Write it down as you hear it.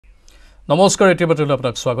নমস্কাৰ এটিবাৰলৈ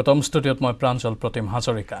আপোনাক স্বাগতম ষ্টুডিঅ'ত মই প্ৰাঞ্জল প্ৰতিম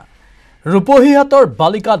হাজৰিকা ৰূপহীহাটৰ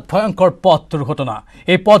বালিকাত ভয়ংকৰ পথ দুৰ্ঘটনা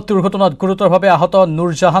এই পথ দুৰ্ঘটনাত গুৰুতৰভাৱে আহত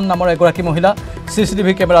নুৰজাহান নামৰ এগৰাকী মহিলা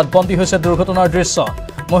সিসিটিভি কেমেৰাত বন্দী হৈছে দুৰ্ঘটনাৰ দৃশ্য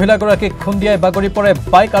মহিলাগৰাকীক খুন্দিয়াই বাগৰি পৰে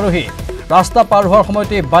বাইক আৰোহী ৰাস্তা পাৰ হোৱাৰ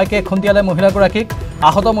সময়তে বাইকে খুন্দিয়ালে মহিলাগৰাকীক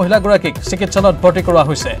আহত মহিলাগৰাকীক চিকিৎসালয়ত ভৰ্তি কৰা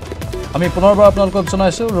হৈছে আমি পুনৰবাৰ আপোনালোকক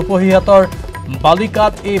জনাইছো ৰূপহীহাটৰ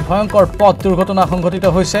বালিকাত এই ভয়ংকৰ পথ দুৰ্ঘটনা সংঘটিত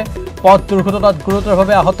হৈছে পথ দুৰ্ঘটনাত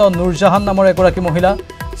গুৰুতৰভাৱে আহত নুৰজাহান নামৰ এগৰাকী মহিলা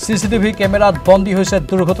সিসিটিভি কেমেৰাত বন্দী হৈছে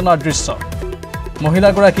দুৰ্ঘটনাৰ দৃশ্য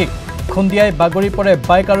মহিলাগৰাকীক খুন্দিয়াই বাগৰি পৰে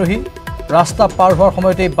বাইক আৰোহী ৰাস্তা পাৰ হোৱাৰ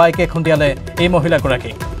সময়তে বাইকে খুন্দিয়ালে এই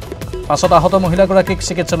মহিলাগৰাকীক পাছত আহত মহিলাগৰাকীক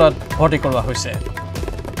চিকিৎসালয়ত ভৰ্তি কৰোৱা হৈছে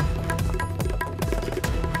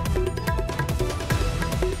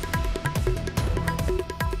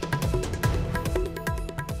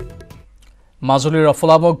মাজুলীৰ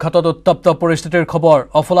অফলামুখ ঘাটত উত্তপ্ত পৰিস্থিতিৰ খবৰ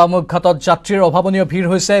অফলামুখ ঘাটত যাত্ৰীৰ অভাৱনীয় ভিৰ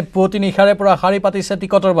হৈছে পুৱতি নিশাৰে পৰা শাৰী পাতিছে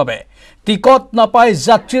টিকটৰ বাবে টিকট নাপাই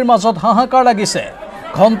যাত্ৰীৰ মাজত হাহাকাৰ লাগিছে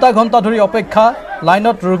ঘণ্টা ঘণ্টা ধৰি অপেক্ষা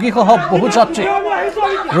লাইনত ৰোগীসহ বহু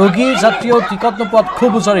যাত্ৰীও টিকট নোপোৱাত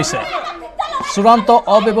খুব উজৰিছে চূড়ান্ত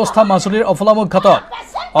অব্যৱস্থা মাজুলীৰ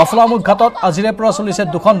অফলামুখ ঘাটত আজিৰে পৰা চলিছে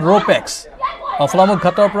দুখন ৰোপেক্স অফলামুখ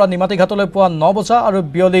ঘাটৰ পৰা নিমাতীঘাটলৈ পুৱা 9 বজা আৰু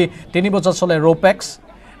বিয়লি 3 বজাত চলে ৰোপেক্স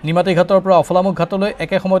নিমাতীঘাটৰ পৰা অফলামুখ ঘাটলৈ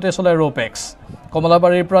একে সময়তে চলে ৰোপেক্স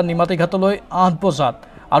কমলাবাৰীৰ পৰা নিমাতীঘাটলৈ 8 বজাত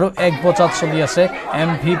আৰু 1 বজাত চলি আছে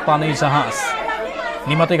এমভি পানী জাহাজ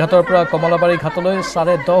নিমাতীঘাটৰ পৰা কমলাবাৰী ঘাটলৈ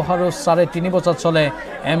 10:30 আৰু 3:30 বজাত চলে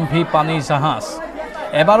এমভি পানী জাহাজ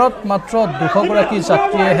এবাৰত মাত্ৰ 200 গৰাকী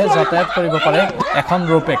যাত্ৰীয়েহে যাতায়াত কৰিব পাৰে এখন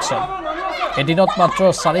ৰোপেক্সত এদিনত মাত্ৰ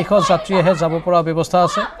 400 যাত্ৰীয়েহে যাব পৰা ব্যৱস্থা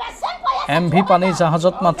আছে এমভি পানী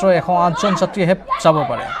জাহাজত মাত্ৰ 108 জন যাত্ৰীয়েহে যাব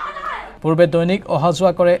পাৰে পূৰ্বে দৈনিক অহা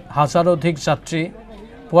যোৱা কৰে হাজাৰ অধিক যাত্ৰী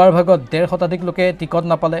পুৱাৰ ভাগত 1.5 শতাধিক লোকে টিকট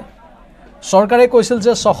নাপালে চৰকাৰে কৈছিল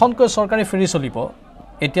যে 6খনকৈ চৰকাৰী ফেৰী চলিব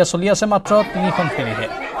এতিয়া চলি আছে মাত্ৰ 3খন ফেৰীহে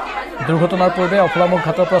দুৰ্ঘটনাৰ পূৰ্বে অফলামুখ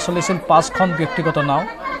ঘাটৰ পৰা চলিছিল 5খন ব্যক্তিগত নাও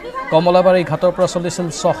কমলাবাৰী ঘাটৰ পৰা চলিছিল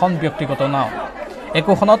 6খন ব্যক্তিগত নাও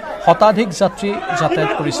একোখনত শতাধিক যাত্ৰী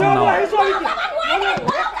যাতায়াত কৰিছিল নাও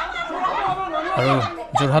আৰু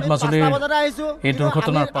যোৰহাট মাজুলীৰ এই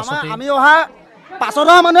দুৰ্ঘটনাৰ পাছতে আমি অহা পাছৰ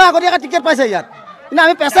মানুহে আগতীয়াকৈ টিকেট পাইছে ইয়াত কিন্তু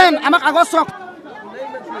আমি পেচেণ্ট আমাক কাগজ চক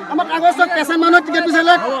পেচেণ্ট মানুহৰ টিকেট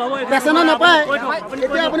বিচাৰিলে পেচেণ্টৰ নাপায়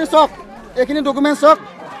এতিয়া আপুনি চক এইখিনি ডকুমেণ্ট চক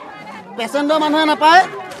পেচেণ্টৰ মানুহে নাপায়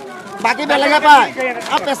বাকী বেলেগে পায়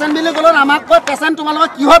আৰু পেচেণ্ট বুলি ক'লে আমাক কয় পেচেণ্ট তোমালোকৰ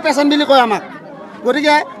কিহৰ পেচেণ্ট বুলি কয় আমাক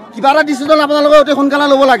গতিকে কিবা এটা ডিচিজন আপোনালোকে অতি সোনকালে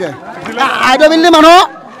ল'ব লাগে আইডব্লিউডি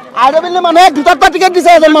মানুহে 2টাত টিকেট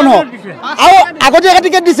দিছে এজন মানুহক আৰু আগতীয়াকৈ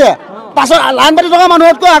টিকেট দিছে পাছত লাইন পাতি থকা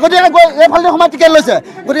মানুহতকৈ আগতীয়াকৈ গৈ এইফালে সময় টিকেট লৈছে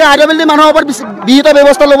গতিকে আইডব্লিউডি মানুহৰ ওপৰত বিহিত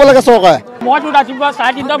ব্যৱস্থা ল'ব লাগে চৰকাৰে মইতো ৰাতিপুৱা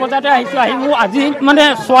 3:30 বজাতে আহিছোঁ আহি মোৰ আজি মানে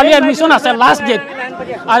ছোৱালী এডমিশ্যন আছে লাষ্ট ডেট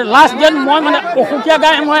আৰু লাষ্ট ডেট মই মানে অসুখীয়া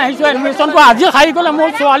গাই মই আহিছোঁ এডমিশ্যনটো আজি খাই গ'লে মোৰ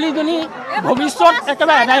ছোৱালীজনী ভৱিষ্যত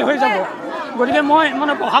একেবাৰে আদায় হৈ যাব গতিকে মই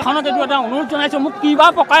মানে প্ৰশাসনক এইটো এটা অনুৰোধ জনাইছোঁ মোক কিবা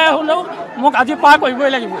পকাই হ'লেও মোক আজি পাৰ কৰিবই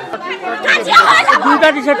লাগিব 2টা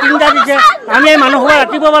দিছে 3টা দিছে আমি এই মানুহবোৰ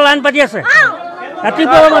ৰাতিপুৱা লাইন পাতি আছে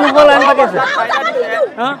ৰাতিপুৱা মানুহবোৰ লাইন পাতি আছে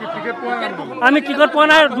আমি টিকট পোৱা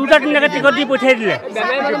নাই 2টা 3টাকৈ টিকট দি পঠিয়াই দিলে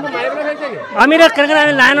আমি এতিয়া কেনেকৈ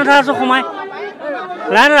আমি লাইনত আছোঁ সোমাই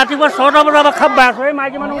লাইনত ৰাতিপুৱা 6টা বজাৰ পৰা খাব বাছ হৈ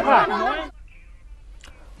মাইকী মানুহ খা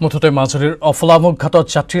মুঠতে মাজুলীৰ অফলামুখ ঘাটত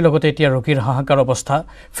যাত্ৰীৰ লগতে এতিয়া ৰোগীৰ হাহাকাৰ অৱস্থা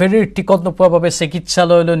ফেৰীৰ টিকট নোপোৱাৰ বাবে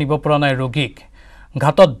চিকিৎসালয়লৈ নিব পৰা নাই ৰোগীক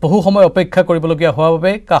ঘাটত বহু সময় অপেক্ষা কৰিবলগীয়া হোৱাৰ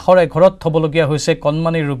বাবে কাষৰ এঘৰত থ'বলগীয়া হৈছে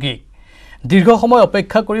কণমানি ৰোগীক দীৰ্ঘ সময়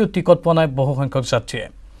অপেক্ষা কৰিও টিকট পোৱা নাই বহু সংখ্যক যাত্ৰীয়ে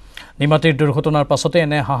নিমাতীৰ দুৰ্ঘটনাৰ পাছতে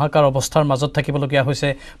এনে হাহাকাৰ অৱস্থাৰ মাজত থাকিবলগীয়া হৈছে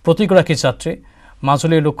প্ৰতিগৰাকী যাত্ৰী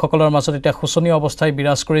মাজুলীৰ লোকসকলৰ মাজত এতিয়া শোচনীয় অৱস্থাই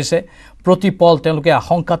বিৰাজ কৰিছে প্ৰতিপল তেওঁলোকে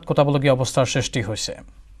আশংকাত কটাবলগীয়া অৱস্থাৰ সৃষ্টি হৈছে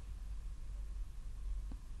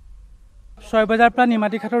 6 বজাৰ পৰা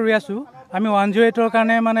নিমাতীঘাটত ৰৈ আছোঁ আমি 108ৰ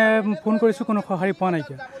কাৰণে মানে ফোন কৰিছোঁ কোনো সঁহাৰি পোৱা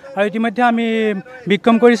নাইকিয়া আৰু ইতিমধ্যে আমি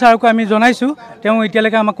বিক্ৰম কৰি ছাৰকো আমি জনাইছোঁ তেওঁ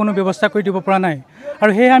এতিয়ালৈকে আমাক কোনো ব্যৱস্থা কৰি দিব পৰা নাই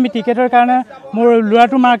আৰু সেয়ে আমি টিকেটৰ কাৰণে মোৰ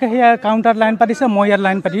ল'ৰাটোৰ মাকে সেয়া কাউণ্টাৰত লাইন পাতিছে মই ইয়াত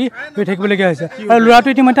লাইন পাতি ৰৈ থাকিবলগীয়া হৈছে আৰু ল'ৰাটো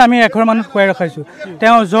ইতিমধ্যে আমি এঘৰ মানুহ খুৱাই ৰখাইছোঁ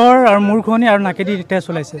তেওঁ জ্বৰ আৰু মূৰ ঘূৰণি আৰু নাকেদি তেজ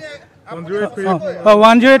ওলাইছে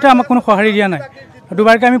 108ে আমাক কোনো সঁহাৰি দিয়া নাই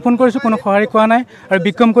দুবাৰকৈ আমি ফোন কৰিছোঁ কোনো সঁহাৰি কোৱা নাই আৰু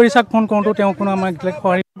বিক্ৰম কৰি চাক ফোন কৰোঁতেও তেওঁ কোনো আমাক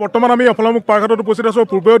সঁহাৰি বৰ্তমান আমি অফলামুখ পাৰ্কঘাটত উপস্থিত আছোঁ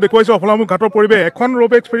পূৰ্বেও দেখুৱাইছোঁ অফলামুখ ঘাটৰ পৰিৱেশ এখন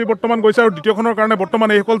ৰোপেক্স ফেৰী বৰ্তমান গৈছে আৰু দ্বিতীয়খনৰ কাৰণে বৰ্তমান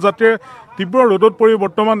এইসকল যাত্ৰীয়ে তীব্ৰ ৰ'দত পৰি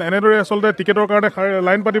বৰ্তমান এনেদৰে আচলতে টিকেটৰ কাৰণে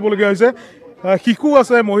লাইন পাতিবলগীয়া হৈছে শিশু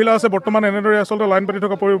আছে মহিলা আছে বৰ্তমান এনেদৰে আচলতে লাইন পাতি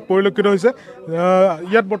থকা পৰিলক্ষিত হৈছে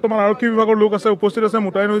ইয়াত বৰ্তমান আৰক্ষী বিভাগৰ লোক আছে উপস্থিত আছে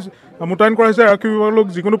মোতায়েন কৰা হৈছে আৰক্ষী বিভাগৰ লোক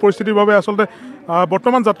যিকোনো পৰিস্থিতিৰ বাবে আচলতে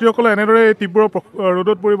বৰ্তমান যাত্ৰীসকলে এনেদৰে তীব্ৰ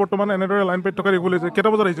ৰ'দত পৰি বৰ্তমান এনেদৰে লাইন পাতি থকা দেখিবলৈ পাইছে কেইটা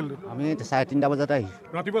বজাত আহিছিল আমি 3:30 বজাত আহিছোঁ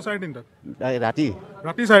ৰাতিপুৱা 3:30 ৰাতি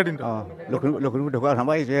 3:30 লখিমপুৰ ঢকুৱা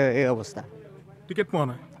নাপাই এই অৱস্থা টিকেট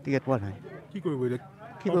পোৱা নাই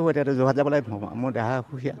কি কৰিব এতিয়া যোৰহাট যাব লাগে মোৰ দেহা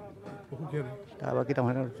অসুখীয়া তাৰবাকি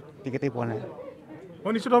তাৰমানে টিকেটেই পোৱা নাই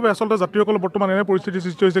নিশ্চিতভাৱে আচলতে যাত্ৰীসকলৰ বৰ্তমান এনে পৰিস্থিতিৰ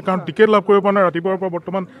সৃষ্টি হৈছে কাৰণ টিকেট লাভ কৰিব পৰা নাই ৰাতিপুৱাৰ পৰা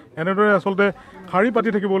বৰ্তমান এনেদৰে আচলতে শাৰী পাতি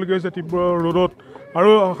থাকিবলগীয়া হৈছে তীব্ৰ ৰ'দত আৰু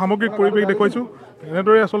সামগ্ৰিক পৰিৱেশ দেখুৱাইছোঁ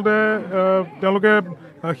এনেদৰে আচলতে তেওঁলোকে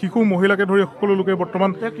শিশু মহিলাকে ধৰি সকলো লোকে বৰ্তমান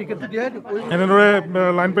এনেদৰে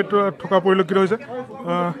লাইন পাতি থকা পৰিলক্ষিত হৈছে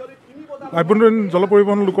আভ্যন্তৰীণ জল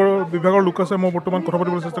পৰিবহণ বিভাগৰ লোক আছে মই বৰ্তমান কথা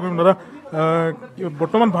পাতিবলৈ চেষ্টা কৰিম দাদা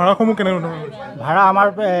বৰ্তমান ভাড়াসমূহ কেনেধৰণৰ ভাড়া আমাৰ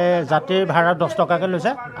যাত্ৰীৰ ভাড়া 10 টকাকৈ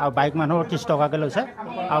লৈছে আৰু বাইক মানুহৰ 30 টকাকৈ লৈছে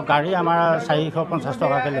আৰু গাড়ী আমাৰ 450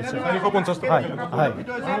 টকাকৈ লৈছে 450 টকা হয়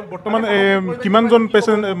বৰ্তমান কিমানজন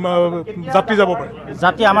যাত্ৰী যাব পাৰে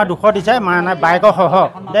যাত্ৰী আমাৰ 200 দিছে মানে বাইকৰ সহ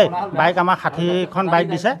দেই বাইক আমাৰ 60খন বাইক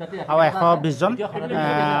দিছে আৰু 120 জন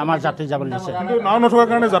আমাৰ যাত্ৰী যাবলৈ দিছে কিন্তু নাও নথকাৰ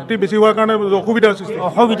কাৰণে যাত্ৰী বেছি হোৱাৰ কাৰণে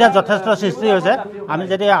অসুবিধা যথেষ্ট সৃষ্টি হৈছে আমি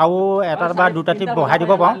যদি আৰু এটা বা দুটা টিপ বঢ়াই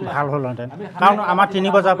দিব পাৰোঁ ভাল হ'লহেঁতেন কাৰণ আমাৰ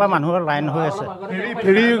 3 বজাৰ পৰা মানুহৰ লাইন হৈ আছে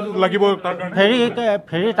ফেৰী লাগিব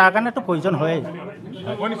ফেৰী তাৰ কাৰণেতো প্ৰয়োজন হয়েই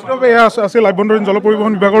নিশ্চিতভাৱে এয়া আছিল আভ্যন্তৰীণ জল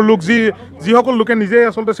পৰিবহণ বিভাগৰ লোক যিসকল লোকে নিজে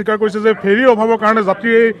আচলতে স্বীকাৰ কৰিছে যে ফেৰীৰ অভাৱৰ কাৰণে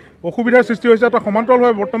যাত্ৰীৰ এই অসুবিধাৰ সৃষ্টি হৈছে এটা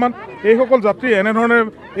সমান্তৰালভাৱে বৰ্তমান এইসকল যাত্ৰী এনেধৰণে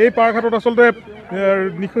এই পাৰঘাটত আচলতে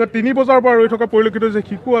 3 বজাৰ পৰা ৰৈ থকা পৰিলক্ষিত হৈছে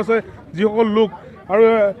শিশু আছে যিসকল লোক আৰু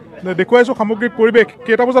দেখুৱাইছোঁ সামগ্ৰিক পৰিৱেশ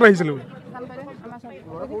কেইটা বজাত আহিছিলোঁ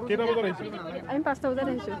আমি 5টা বজাত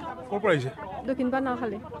আহিছোঁ ক'ৰ পৰা আহিছে দক্ষিণপাট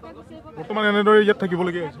নাওখালী বৰ্তমান এনেদৰে ইয়াত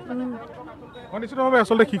থাকিবলগীয়া হৈছে নিশ্চিতভাৱে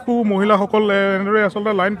আচলতে শিশু মহিলাসকল এনেদৰে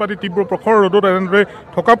আচলতে লাইন পাতি তীব্ৰ প্ৰখৰ ৰ'দত এনেদৰে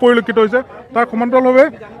থকা পৰিলক্ষিত হৈছে তাৰ সমান্তৰালভাৱে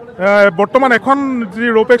বৰ্তমান এখন যি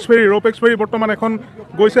ৰ'পেক্স ফেৰী বৰ্তমান এখন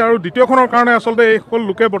গৈছে আৰু দ্বিতীয়খনৰ কাৰণে আচলতে এইসকল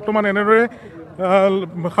লোকে বৰ্তমান এনেদৰে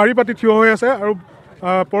শাৰী পাতি থিয় হৈ আছে আৰু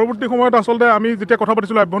পৰৱৰ্তী সময়ত আচলতে আমি যেতিয়া কথা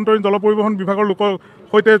পাতিছিলোঁ আভ্যন্তৰীণ জল পৰিবহণ বিভাগৰ লোকৰ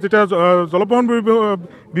সৈতে যেতিয়া জলপৰিবহণ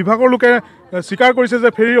বিভাগৰ লোকে স্বীকাৰ কৰিছে যে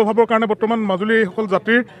ফেৰীৰ অভাৱৰ কাৰণে বৰ্তমান মাজুলীৰ এইসকল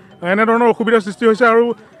যাত্ৰীৰ এনেধৰণৰ অসুবিধাৰ সৃষ্টি হৈছে আৰু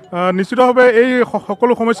নিশ্চিতভাৱে এই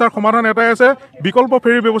সকলো সমস্যাৰ সমাধান এটাই আছে বিকল্প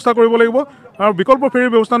ফেৰীৰ ব্যৱস্থা কৰিব লাগিব আৰু বিকল্প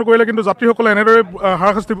ফেৰীৰ ব্যৱস্থা নকৰিলে কিন্তু যাত্ৰীসকলে এনেদৰে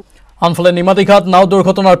হাৰাশাস্তি আনফালে নিমাতীঘাট নাও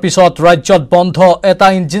দুৰ্ঘটনাৰ পিছত ৰাজ্যত বন্ধ এটা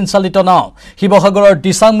ইঞ্জিন চালিত নাও শিৱসাগৰৰ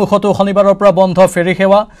দিচাংমুখতো শনিবাৰৰ পৰা বন্ধ ফেৰী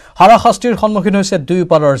সেৱা হাৰাশাস্তিৰ সন্মুখীন হৈছে দুই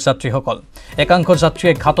পাৰৰ যাত্ৰীসকল একাংশ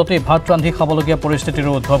যাত্ৰীয়ে ঘাটতে ভাত ৰান্ধি খাবলগীয়া পৰিস্থিতিৰ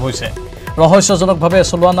উদ্ভৱ হৈছে ৰহস্যজনকভাৱে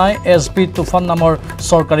চলোৱা নাই এছবি তুফান নামৰ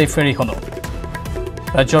চৰকাৰী ফেৰীখনো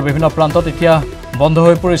ৰাজ্যৰ বিভিন্ন প্ৰান্তত এতিয়া বন্ধ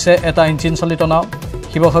হৈ পৰিছে এটা ইঞ্জিন চালিত নাও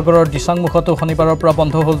শিৱসাগৰৰ দিচাংমুখতো শনিবাৰৰ পৰা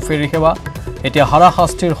বন্ধ হ'ল ফেৰী সেৱা এতিয়া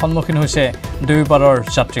হাৰাশাস্তিৰ সন্মুখীন হৈছে দুই পাৰৰ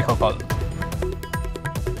যাত্ৰীসকল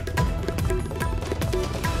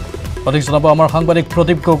অধিক জনাব আমাৰ সাংবাদিক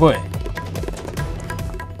প্ৰদীপ গগৈ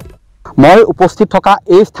মই উপস্থিত থকা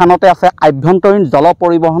এই স্থানতে আছে আভ্যন্তৰীণ জল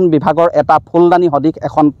পৰিবহণ বিভাগৰ এটা ফুলদানি সদৃশ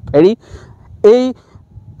এখন ফেৰী এই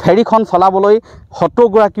ফেৰীখন চলাবলৈ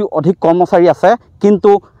 70 গৰাকী অধিক কৰ্মচাৰী আছে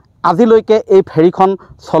কিন্তু আজিলৈকে এই ফেৰীখন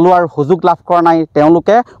চলোৱাৰ সুযোগ লাভ কৰা নাই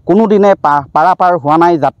তেওঁলোকে কোনোদিনে পাৰাপাৰ হোৱা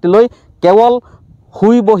নাই যাত্ৰীলৈ কেৱল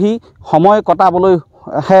শুই বহি সময়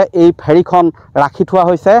কটাবলৈহে এই ফেৰীখন ৰাখি থোৱা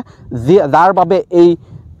হৈছে যাৰ বাবে এই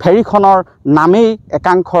ফেৰীখনৰ নামেই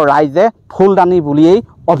একাংশ ৰাইজে ফুলদানি বুলিয়েই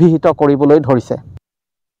অভিহিত কৰিবলৈ ধৰিছে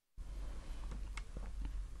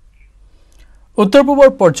উত্তৰ পূবৰ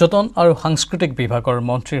পৰ্যটন আৰু সাংস্কৃতিক বিভাগৰ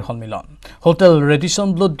মন্ত্ৰীৰ সন্মিলন হোটেল ৰেডিসন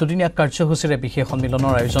ব্লুত দুদিনীয়া কাৰ্যসূচীৰে বিশেষ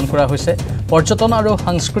সন্মিলনৰ আয়োজন কৰা হৈছে পৰ্যটন আৰু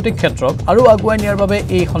সাংস্কৃতিক ক্ষেত্ৰক আৰু আগুৱাই নিয়াৰ বাবে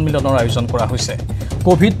এই সন্মিলনৰ আয়োজন কৰা হৈছে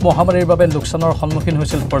কোভিড মহামাৰীৰ বাবে লোকচানৰ সন্মুখীন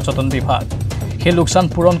হৈছিল পৰ্যটন বিভাগ সেই লোকচান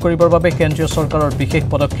পূৰণ কৰিবৰ বাবে কেন্দ্ৰীয় চৰকাৰৰ বিশেষ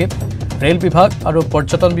পদক্ষেপ ৰেল বিভাগ আৰু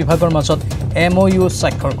পৰ্যটন বিভাগৰ মাজত MOU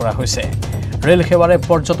স্বাক্ষৰ কৰা হৈছে ৰেল সেৱাৰে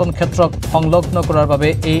পৰ্যটন ক্ষেত্ৰক সংলগ্ন কৰাৰ বাবে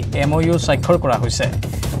এই MOU স্বাক্ষৰ কৰা হৈছে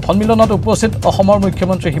সন্মিলনত উপস্থিত অসমৰ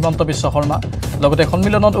মুখ্যমন্ত্ৰী হিমন্ত বিশ্ব শৰ্মা লগতে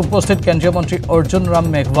সন্মিলনত উপস্থিত কেন্দ্ৰীয় মন্ত্ৰী Arjun Ram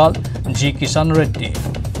Meghwal G Kisan Reddy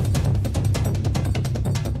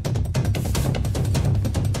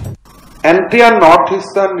Entire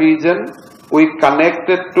Northeastern region we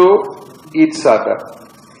connected to each other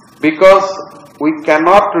because we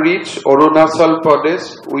cannot reach Arunachal Pradesh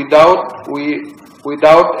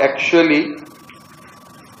without actually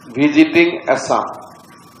visiting Assam.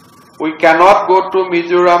 We cannot go to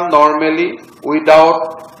Mizoram normally without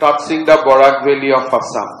touching the Barak Valley of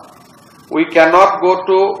Assam. We cannot go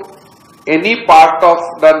to any part of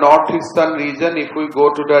the Northeastern region if we go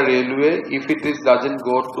to the railway, if it doesn't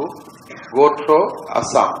go to go through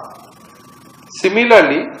Assam.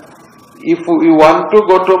 Similarly, if we want to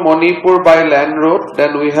go to Manipur by land road,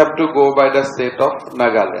 then we have to go by the state of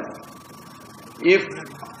Nagaland. If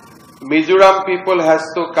Mizoram people has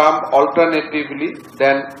to come alternatively,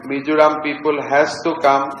 then Mizoram people has to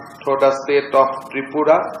come through the state of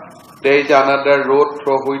Tripura. There is another road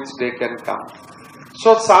through which they can come.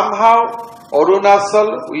 So somehow Arunachal,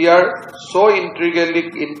 we are so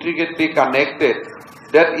intricately connected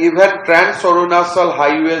that even Trans-Arunachal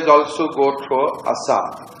highways also go through Assam.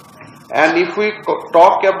 And if we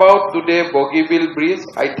talk about today Bogibeel Bridge,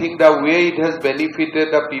 I think the way it has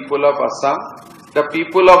benefited the people of Assam, the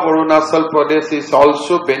people of Arunachal Pradesh is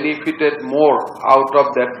also benefited more out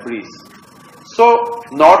of that bridge. So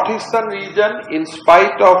Northeastern region, in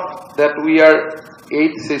spite of that we are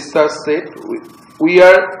 8 sister states, we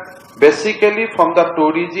are basically from the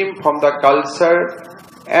tourism, from the culture,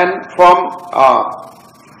 and from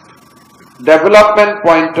development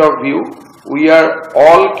point of view, we are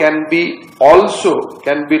all can be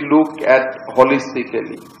looked at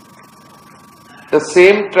holistically. The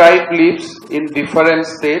same tribe lives in different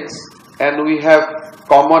states, and we have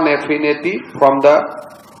common affinity from the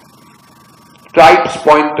tribe's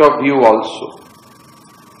point of view also.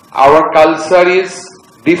 Our culture is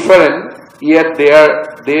different, yet they are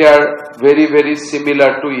very, very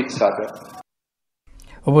similar to each other.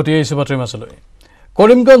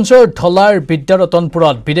 কৰিমগঞ্জৰ ধলাৰ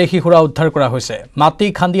বিদ্যাৰতনপুৰত বিদেশী সুৰা উদ্ধাৰ কৰা হৈছে। মাটি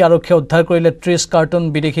খান্দি আৰক্ষীয়ে উদ্ধাৰ কৰিলে 30 কাৰ্টুন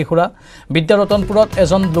বিদেশী সুৰা। বিদ্যাৰতনপুৰত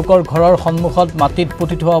এজন লোকৰ ঘৰৰ সন্মুখত মাটিত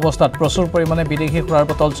পুতি থোৱা অৱস্থাত প্ৰচুৰ পৰিমাণে বিদেশী সুৰাৰ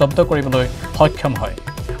বটল জব্দ কৰিবলৈ সক্ষম হয়।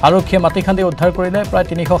 আৰক্ষীয়ে মাটি খান্দি উদ্ধাৰ কৰিলে প্ৰায়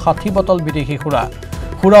 360 বটল বিদেশী সুৰা।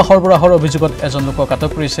 সুৰা সৰবৰাহৰ অভিযোগত এজন লোকক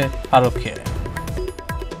আটক কৰিছে আৰক্ষীয়ে।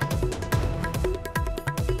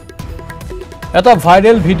 এটা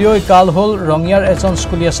ভাইৰেল ভিডিঅ' কাল হ'ল ৰঙিয়াৰ এজন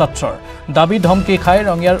স্কুলীয়া ছাত্ৰৰ। দাবী ধমকি খাই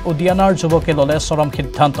ৰঙিয়াৰ উদিয়ানাৰ যুৱকে ল'লে চৰম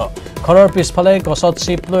সিদ্ধান্ত। ঘৰৰ পিছফালে গছত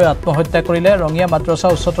চিপ লৈ আত্মহত্যা কৰিলে ৰঙিয়া মাদ্ৰাছা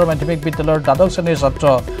উচ্চতৰ মাধ্যমিক বিদ্যালয়ৰ দ্বাদশ শ্ৰেণীৰ ছাত্ৰ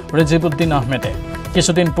ৰেজিবুদ্দিন আহমেদে।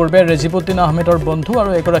 কিছুদিন পূৰ্বে ৰেজিবুদ্দিন আহমেদৰ বন্ধু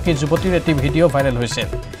আৰু এগৰাকী যুৱতীৰ এটি ভিডিঅ' ভাইৰেল হৈছিল।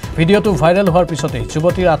 ভিডিঅ'টো ভাইৰেল হোৱাৰ পিছতেই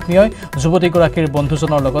যুৱতীৰ আত্মীয়ই যুৱতীগৰাকীৰ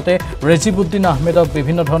বন্ধুজনৰ লগতে ৰেজিবুদ্দিন আহমেদক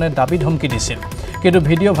বিভিন্ন ধৰণে দাবী ধমকি দিছিল। কিন্তু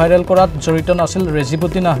ভিডিঅ' ভাইৰেল কৰাত জড়িত নাছিল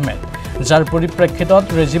ৰেজিবুদ্দিন আহমেদ, যাৰ পৰিপ্ৰেক্ষিতত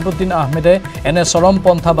ৰেজিবুদ্দিন আহমেদে এনে চৰম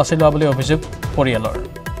পন্থা বাছি লোৱা বুলি অভিযোগ পৰিয়ালৰ।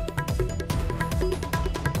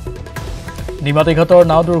 নিমাতীঘাটৰ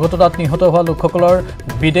নাও দুৰ্ঘটনাত নিহত হোৱা লোকসকলৰ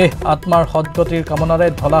বিদেশ আত্মাৰ সদগতিৰ কামনাৰে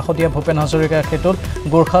ধলাশদিয়া ভূপেন হাজৰিকা সেতুত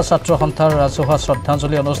গোৰ্খা ছাত্ৰ সন্থাৰ ৰাজহুৱা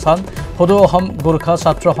শ্ৰদ্ধাঞ্জলি অনুষ্ঠান। সদৌ অসম গোৰ্খা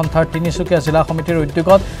ছাত্ৰ সন্থাৰ তিনিচুকীয়া জিলা সমিতিৰ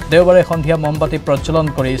উদ্যোগত দেওবাৰে সন্ধিয়া মমবাতি প্ৰজ্বলন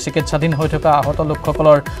কৰি চিকিৎসাধীন হৈ থকা আহত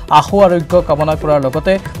লোকসকলৰ আশু আৰোগ্য কামনা কৰাৰ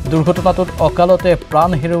লগতে দুৰ্ঘটনাটোত অকালতে প্ৰাণ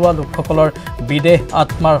হেৰুওৱা লোকসকলৰ বিদেশ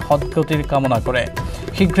আত্মাৰ সদগতিৰ কামনা কৰে।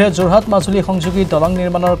 শীঘ্ৰে যোৰহাট মাজুলী সংযোগী দলং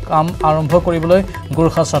নিৰ্মাণৰ কাম আৰম্ভ কৰিবলৈ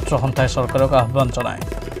গোৰ্খা ছাত্ৰ সন্থাই চৰকাৰক আহ্বান জনায়।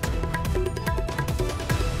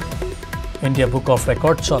 ইণ্ডিয়া বুক অফ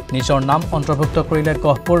ৰেকৰ্ডছত নিজৰ নাম অন্তৰ্ভুক্ত কৰিলে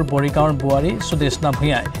গহপুৰ বৰিগাঁৱৰ বোৱাৰী সুদেশনা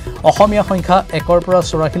ভূঞাই। অসমীয়া সংখ্যা 1ৰ পৰা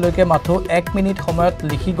 84লৈকে মাথো 1 মিনিট সময়ত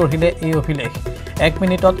লিখি গঢ়িলে এই অভিলেখ। 1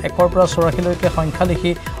 মিনিটত 1ৰ পৰা 84লৈকে সংখ্যা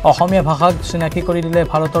লিখি অসমীয়া ভাষাক চিনাকি কৰি দিলে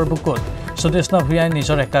ভাৰতৰ বুকুত। সুদেশনা ভূঞাই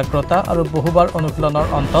নিজৰ একাগ্ৰতা আৰু বহুবাৰ অনুশীলনৰ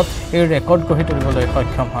অন্তত এই ৰেকৰ্ড গঢ়ি তুলিবলৈ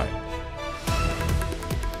সক্ষম হয়।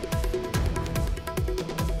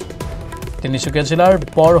 তিনিচুকীয়া জিলাৰ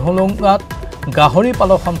বৰহলুঙাত গাহৰি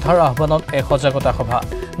পালক সন্থাৰ আহ্বানত এক সজাগতা সভা।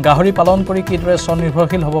 গাহৰি পালন কৰি কিদৰে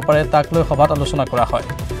স্বনিৰ্ভৰশীল হ'ব পাৰে তাক লৈ সভাত আলোচনা কৰা হয়।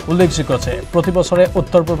 উল্লেখযোগ্য যে প্ৰতি বছৰে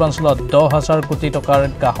উত্তৰ পূৰ্বাঞ্চলত 10,000 কোটি টকাৰ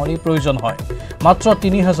গাহৰি প্ৰয়োজন হয়। মাত্ৰ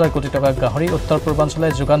 3,000 কোটি টকা গাহৰি উত্তৰ পূৰ্বাঞ্চলে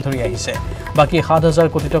যোগান ধৰি আহিছে। বাকী 7,000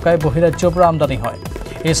 কোটি টকাই বহিৰাজ্যৰ পৰা আমদানি হয়।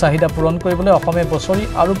 এই চাহিদা পূৰণ কৰিবলৈ অসমে বছৰি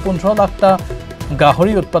আৰু 15 লাখটা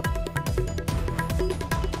গাহৰি উৎপাদন।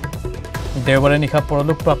 দেওবাৰে নিশা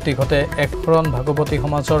পৰলোক প্ৰাপ্তি ঘটে একশৰণ ভাগৱতী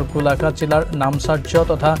সমাজৰ গোলাঘাট জিলাৰ নামচাৰ্য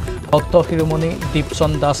তথা ভক্ত শিৰোমণি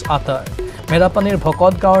দীপচন্দ দাস আটাৰ। মেৰাপানীৰ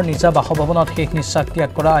ভকত গাঁৱৰ নিজা বাসভৱনত শেষ নিশ্বাস ত্যাগ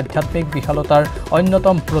কৰা আধ্যাত্মিক বিশালতাৰ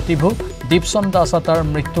অন্যতম প্ৰতিভূ দীপচন্দ দাস আটাৰ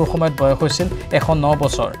মৃত্যুৰ সময়ত বয়স হৈছিল 109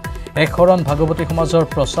 বছৰ। একশৰণ ভাগৱতী সমাজৰ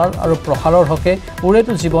প্ৰচাৰ আৰু প্ৰসাৰৰ হকে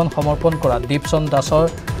উৰেটো জীৱন সমৰ্পণ কৰা দীপচন্দ দাসৰ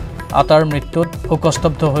আটাৰ মৃত্যুত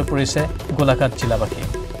শোকস্তব্ধ হৈ পৰিছে গোলাঘাট জিলাবাসী।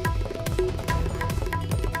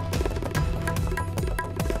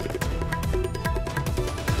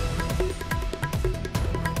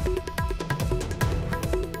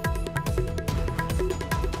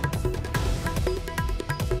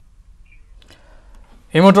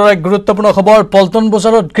 ইমতৰ এক গুৰুত্বপূৰ্ণ খবৰ পল্টন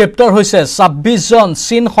বজাৰত গ্ৰেপ্তাৰ হৈছে 26 জন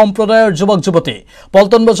চীন সম্প্ৰদায়ৰ যুৱক যুৱতী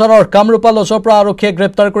পল্টন বজাৰৰ কামৰূপা লজৰ পৰা আৰক্ষীয়ে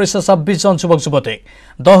গ্ৰেপ্তাৰ কৰিছে 26 জন যুৱক যুৱতী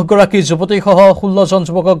 10 গৰাকী যুৱতী সহ 16 জন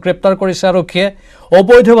যুৱকক গ্ৰেপ্তাৰ কৰিছে আৰক্ষীয়ে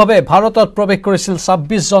অবৈধভাৱে ভাৰতত প্ৰৱেশ কৰিছিল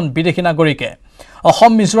 26 জন বিদেশী নাগৰিকে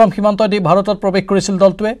অসম মিজোৰাম সীমান্তদি ভাৰতত প্ৰৱেশ কৰিছিল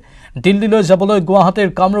দলটোৱে দিল্লীলৈ যাবলৈ গুৱাহাটীৰ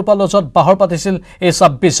কামৰূপা লজত বাহৰ পাতিছিল এই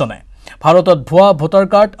 26 জনে ভাৰতত ভুৱা ভোটাৰ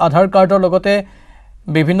কাৰ্ড আধাৰ কাৰ্ডৰ লগতে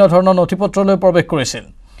বিভিন্ন ধৰণৰ নথিপত্ৰলৈ প্ৰৱেশ কৰিছিল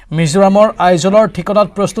মিজোৰামৰ আইজলৰ ঠিকনাত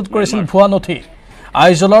প্ৰস্তুত কৰিছিল ভুৱা নথি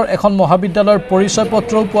আইজলৰ এখন মহাবিদ্যালয়ৰ পৰিচয়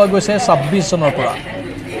পত্ৰও পোৱা গৈছে 26 জনৰ পৰা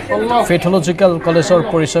ফেথলজিক্যাল কলেজৰ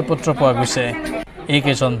পৰিচয় পত্ৰ পোৱা গৈছে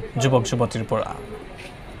এইকেইজন যুৱক যুৱতীৰ পৰা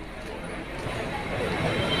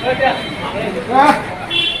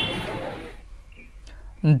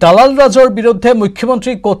দালাল ৰাজৰ বিৰুদ্ধে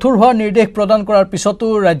মুখ্যমন্ত্ৰী কঠোৰ হোৱাৰ নিৰ্দেশ প্ৰদান কৰাৰ পিছতো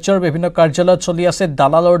ৰাজ্যৰ বিভিন্ন কাৰ্যালয়ত চলি আছে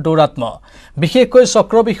দালালৰ দৌৰাত্ম বিশেষকৈ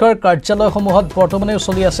চক্ৰ বিষয়ৰ কাৰ্যালয়সমূহত বৰ্তমানেও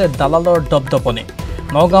চলি আছে দালালৰ দপদপনি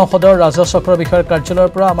নগাঁও সদৰ ৰাজহ চক্ৰ বিষয়ৰ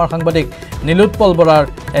কাৰ্যালয়ৰ পৰা আমাৰ সাংবাদিক নীলোৎপল বৰাৰ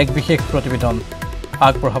এক বিশেষ প্ৰতিবেদন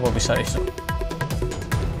আগবঢ়াব বিচাৰিছোঁ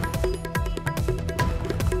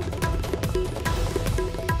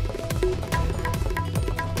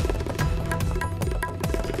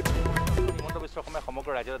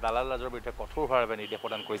সমগ্ৰ ৰাজ্যৰ দালাল ৰাজৰ বিৰুদ্ধে কঠোৰভাৱে নিৰ্দেশ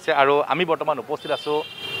প্ৰদান কৰিছে আৰু আমি বৰ্তমান উপস্থিত আছোঁ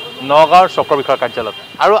নগাঁৱৰ চক্ৰ বিষয়ৰ কাৰ্যালয়ত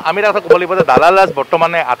আৰু আমি এটা কথা ক'ব লাগিব যে দালাল ৰাজ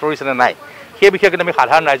বৰ্তমানে আঁতৰিছে নে নাই সেই বিষয়ে কিন্তু আমি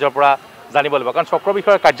সাধাৰণ ৰাইজৰ পৰা জানিব লাগিব কাৰণ চক্ৰ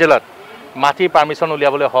বিষয়ৰ কাৰ্যালয়ত মাটিৰ পাৰ্মিশ্যন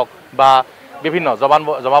উলিয়াবলৈ হওক বা বিভিন্ন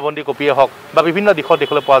জমাবন্দী কপিয়ে হওক বা বিভিন্ন দিশত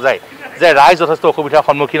দেখিবলৈ পোৱা যায় যে ৰাইজ যথেষ্ট অসুবিধাৰ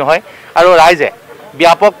সন্মুখীন হয় আৰু ৰাইজে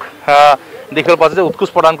ব্যাপক দেখিবলৈ পোৱা যায় যে উৎকোচ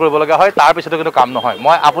প্ৰদান কৰিবলগীয়া হয় তাৰ পিছতো কিন্তু কাম নহয়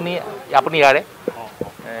আপুনি ইয়াৰে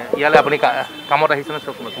ইয়ালে আপুনি কামত আহিছেনে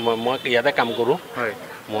মই ইয়াতে কাম কৰোঁ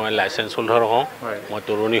মই লাইচেঞ্চ হোল্ডাৰ হওঁ মই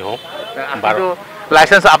তৰুণী হওঁ বাৰু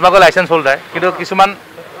লাইচেঞ্চ আপোনালোকৰ লাইচেঞ্চ হোল্ডাৰ কিন্তু কিছুমান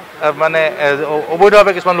মানে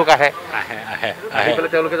অবৈধভাৱে কিছুমান লোক আহে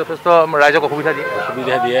তেওঁলোকে যথেষ্ট ৰাইজক অসুবিধা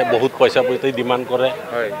দিয়ে বহুত পইচা ডিমাণ্ড কৰে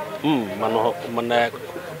মানুহক মানে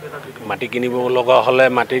মাটি কিনিব লগা হ'লে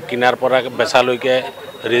মাটি কিনাৰ পৰা বেচালৈকে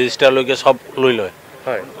ৰেজিষ্টাৰলৈকে চব লৈ লয়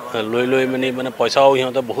লৈ মানে পইচাও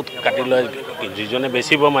সিহঁতে বহুত কাটি লয় যিজনে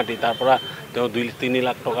বেচিব মাটি তাৰ পৰা তেওঁ 2-3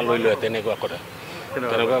 লাখ টকা লৈ লয় তেনেকুৱা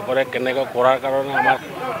কৰে কেনেকৈ কৰাৰ কাৰণে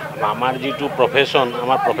আমাৰ যিটো প্ৰফেশ্যন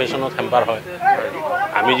আমাৰ প্ৰফেশ্যনত হেম্পাৰ হয়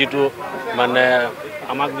আমি যিটো মানে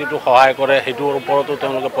আমাক যিটো সহায় কৰে সেইটোৰ ওপৰতো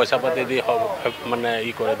তেওঁলোকে পইচা পাতি দি মানে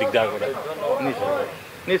কৰে দিগদাৰ কৰে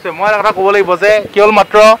নিশ্চয় মই এটা কথা ক'ব লাগিব যে কেৱল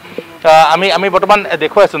মাত্ৰ আমি বৰ্তমান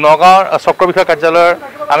দেখুৱাই আছোঁ নগাঁৱৰ চক্ৰ বিষয়া কাৰ্যালয়ৰ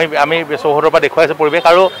আমি চৌহদৰ পৰা দেখুৱাই আছোঁ পৰিৱেশ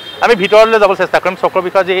আৰু আমি ভিতৰলৈ যাবলৈ চেষ্টা কৰিম চক্ৰ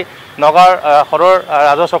বিষয়া যি নগাঁৱৰ সদৰ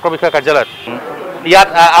ৰাজহ চক্ৰ বিষয়া কাৰ্যালয়ত ইয়াত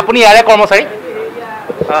আপুনি ইয়াৰে কৰ্মচাৰী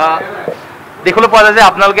দেখিবলৈ পোৱা যায় যে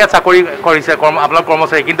আপোনালোকে ইয়াত চাকৰি কৰিছে আপোনালোক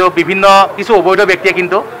কৰ্মচাৰী কিন্তু বিভিন্ন কিছু অবৈধ ব্যক্তিয়ে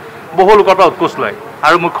কিন্তু বহু লোকৰ পৰা উৎকোচ লয়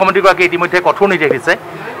আৰু মুখ্যমন্ত্ৰীগৰাকীয়ে ইতিমধ্যে কঠোৰ নিৰ্দেশ দিছে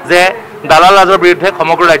যে দালাল ৰাজৰ বিৰুদ্ধে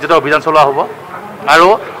সমগ্ৰ ৰাজ্যতে অভিযান চলোৱা হ'ব আৰু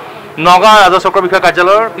নগাঁও ৰাজহ চক্ৰ বিষয়া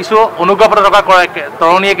কাৰ্যালয়ৰ কিছু অনুজ্ঞাপত্ৰ থকা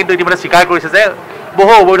তৰণীয়ে কিন্তু ইতিমধ্যে স্বীকাৰ কৰিছে যে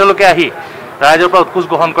বহু অবৈধ লোকে আহি ৰাইজৰ পৰা উৎকোচ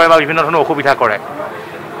গ্ৰহণ কৰে বা বিভিন্ন ধৰণৰ অসুবিধা কৰে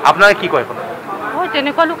আপোনালোকে কি কয় হয়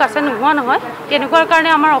তেনেকুৱা লোক আছে নোহোৱা নহয় তেনেকুৱাৰ কাৰণে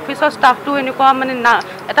আমাৰ অফিচৰ ষ্টাফটো এনেকুৱা মানে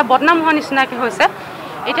এটা বদনাম হোৱা নিচিনাকৈ হৈছে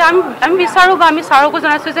এতিয়া আমি বিচাৰোঁ বা আমি ছাৰকো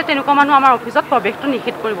জনাইছোঁ যে তেনেকুৱা মানুহ আমাৰ অফিচত প্ৰৱেশটো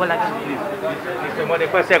নিষেধ কৰিব লাগে মই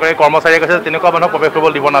দেখুৱাইছোঁ এগৰাকী কৰ্মচাৰীয়ে কৈছে যে তেনেকুৱা মানুহক প্ৰৱেশ কৰিব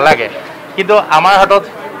দিব নালাগে কিন্তু আমাৰ হাতত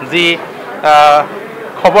যি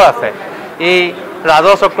খবৰ আছে এই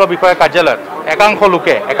ৰাজহ চক্ৰ বিষয়া কাৰ্যালয়ত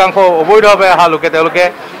একাংশ অবৈধভাৱে অহা লোকে তেওঁলোকে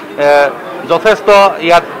যথেষ্ট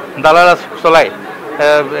ইয়াত দালাল চলাই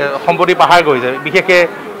সম্পত্তি পাহাৰ কৰিছে বিশেষকৈ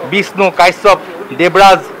বিষ্ণু কাশ্যপ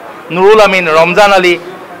দেৱৰাজ নুৰুল আমিন ৰমজান আলী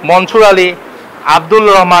মনচুৰ আলী আব্দুল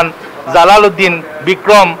ৰহমান জালালুদ্দিন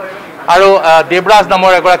বিক্ৰম আৰু দেৱৰাজ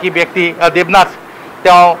নামৰ এগৰাকী ব্যক্তি দেৱনাথ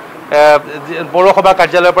তেওঁ পৌৰসভা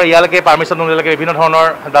কাৰ্যালয়ৰ পৰা ইয়ালৈকে পাৰ্মিশ্যন নোলোৱালৈকে বিভিন্ন ধৰণৰ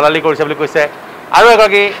দালালি কৰিছে বুলি কৈছে আৰু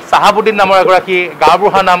এগৰাকী চাহাবুদ্দিন নামৰ এগৰাকী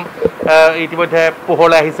গাঁওবুঢ়া নাম ইতিমধ্যে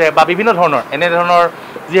পোহৰলৈ আহিছে বা বিভিন্ন ধৰণৰ এনেধৰণৰ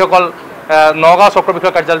যিসকল নগাঁও চক্ৰ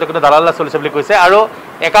বিষয়া কাৰ্যালয়ত কিন্তু দালাল চলিছে বুলি কৈছে আৰু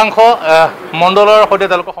একাংশ মণ্ডলৰ সৈতে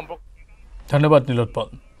তেওঁলোকৰ সম্পৰ্ক ধন্যবাদ নীলোৎপল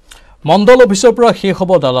মণ্ডল অফিচৰ পৰা শেষ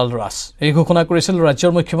হ'ব দালাল ৰাজ এই ঘোষণা কৰিছিল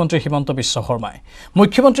ৰাজ্যৰ মুখ্যমন্ত্ৰী হিমন্ত বিশ্ব শৰ্মাই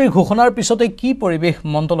মুখ্যমন্ত্ৰীৰ ঘোষণাৰ পিছতে কি পৰিৱেশ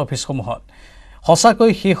মণ্ডল অফিচসমূহত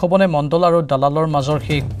সঁচাকৈ শেষ হ'বনে মণ্ডল আৰু দালালৰ মাজৰ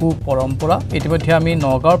সেই কু পৰম্পৰা ইতিমধ্যে আমি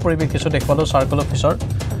নগাঁৱৰ পৰিৱেশ কিছু দেখুৱালোঁ চাৰ্কল অফিচৰ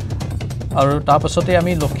আৰু তাৰপাছতে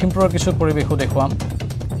আমি লখিমপুৰৰ কিছু পৰিৱেশো দেখুৱাম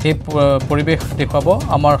সেই পৰিৱেশ দেখুৱাব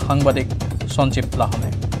আমাৰ সাংবাদিক সঞ্জীৱ লাহনে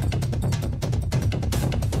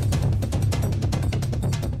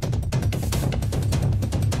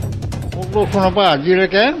পৰা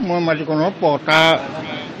আজিলৈকে মই মাটিকণৰ পটা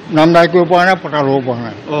নামদাৰি কৰিব পৰা নাই পতা ল'ব পৰা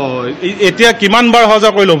নাই এতিয়া কিমানবাৰ সজা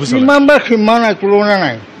কৰিলে অফিচত কিমানবাৰ সিমান নাই তুলনা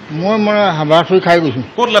নাই মই মানে হাবাৰ চুই খাই গৈছোঁ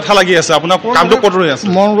ক'ত লেঠা লাগি আছে আপোনাৰ কামটো ক'ত ৰৈ আছে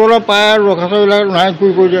মণ্ডলৰ পায় দৰখাস্তবিলাক নাই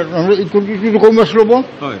কৰি দিয়ে ইটো ডকুমেণ্টছ ল'ব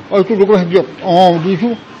ইটো ডকুমেণ্টছ দিয়ক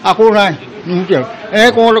দিছোঁ আকৌ নাই নিমিতে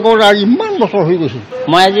কওঁতে কওঁতে আজি ইমান বছৰ হৈ গৈছে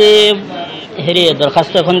মই আজি হেৰি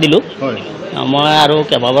দৰখাস্ত এখন দিলোঁ মই আৰু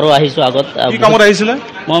কেইবাবাৰো আহিছোঁ আগত কামত আহিছিলে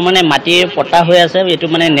মই মানে মাটি পটা হৈ আছে এইটো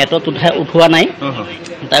মানে নেটত উঠোৱা নাই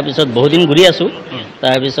তাৰপিছত বহুদিন ঘূৰি আছোঁ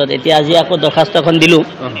তাৰপিছত এতিয়া আজি আকৌ দৰখাস্ত এখন দিলোঁ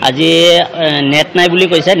আজি নেট নাই বুলি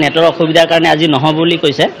কৈছে নেটৰ অসুবিধাৰ কাৰণে আজি নহ'ব বুলি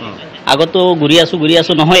কৈছে আগতো ঘূৰি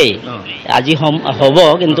আছোঁ নহয়েই আজি হ'ব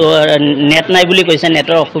কিন্তু নেট নাই বুলি কৈছে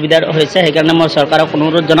নেটৰ অসুবিধা হৈছে সেইকাৰণে মই চৰকাৰক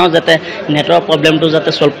অনুৰোধ জনাওঁ যাতে নেটৰ প্ৰব্লেমটো যাতে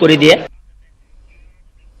ছল্ভ কৰি দিয়ে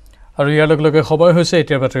আৰু ইয়াৰ লগে লগে সময় হৈছে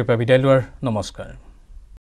এতিয়াৰ বাতৰিৰ পৰা বিদায় লোৱাৰ নমস্কাৰ